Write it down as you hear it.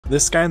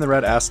This guy in the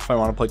red asked if I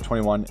want to play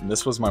 21, and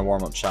this was my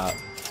warm-up shot.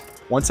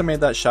 Once I made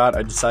that shot,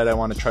 I decided I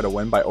want to try to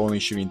win by only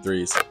shooting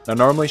threes. Now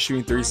normally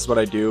shooting threes is what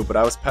I do, but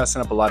I was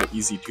passing up a lot of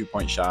easy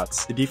 2-point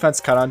shots. The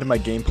defense caught on to my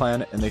game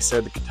plan and they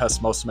started to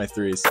contest most of my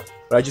threes,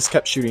 but I just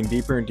kept shooting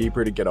deeper and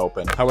deeper to get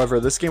open. However,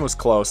 this game was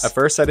close. At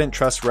first I didn't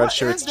trust Red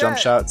Shirt's jump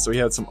shot, so he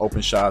had some open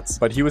shots,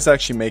 but he was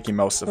actually making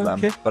most of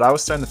them. But I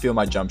was starting to feel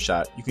my jump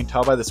shot. You can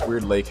tell by this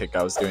weird leg kick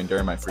I was doing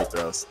during my free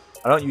throws.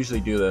 I don't usually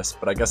do this,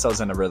 but I guess I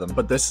was in a rhythm.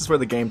 But this is where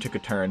the game took a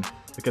turn,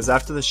 because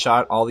after the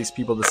shot, all these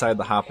people decided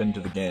to hop into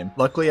the game.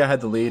 Luckily, I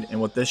had the lead,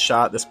 and with this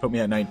shot, this put me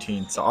at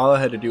 19, so all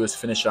I had to do was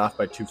finish off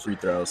by 2 free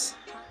throws.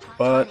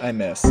 But I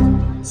missed.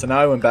 So now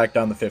I went back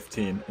down to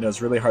 15, and it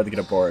was really hard to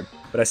get a board.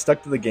 But I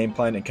stuck to the game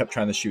plan and kept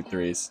trying to shoot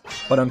threes.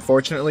 But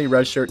unfortunately,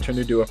 Red Shirt turned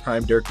into a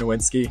prime Dirk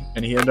Nowitzki,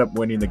 and he ended up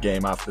winning the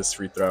game off this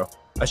free throw.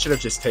 I should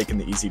have just taken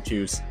the easy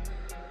twos.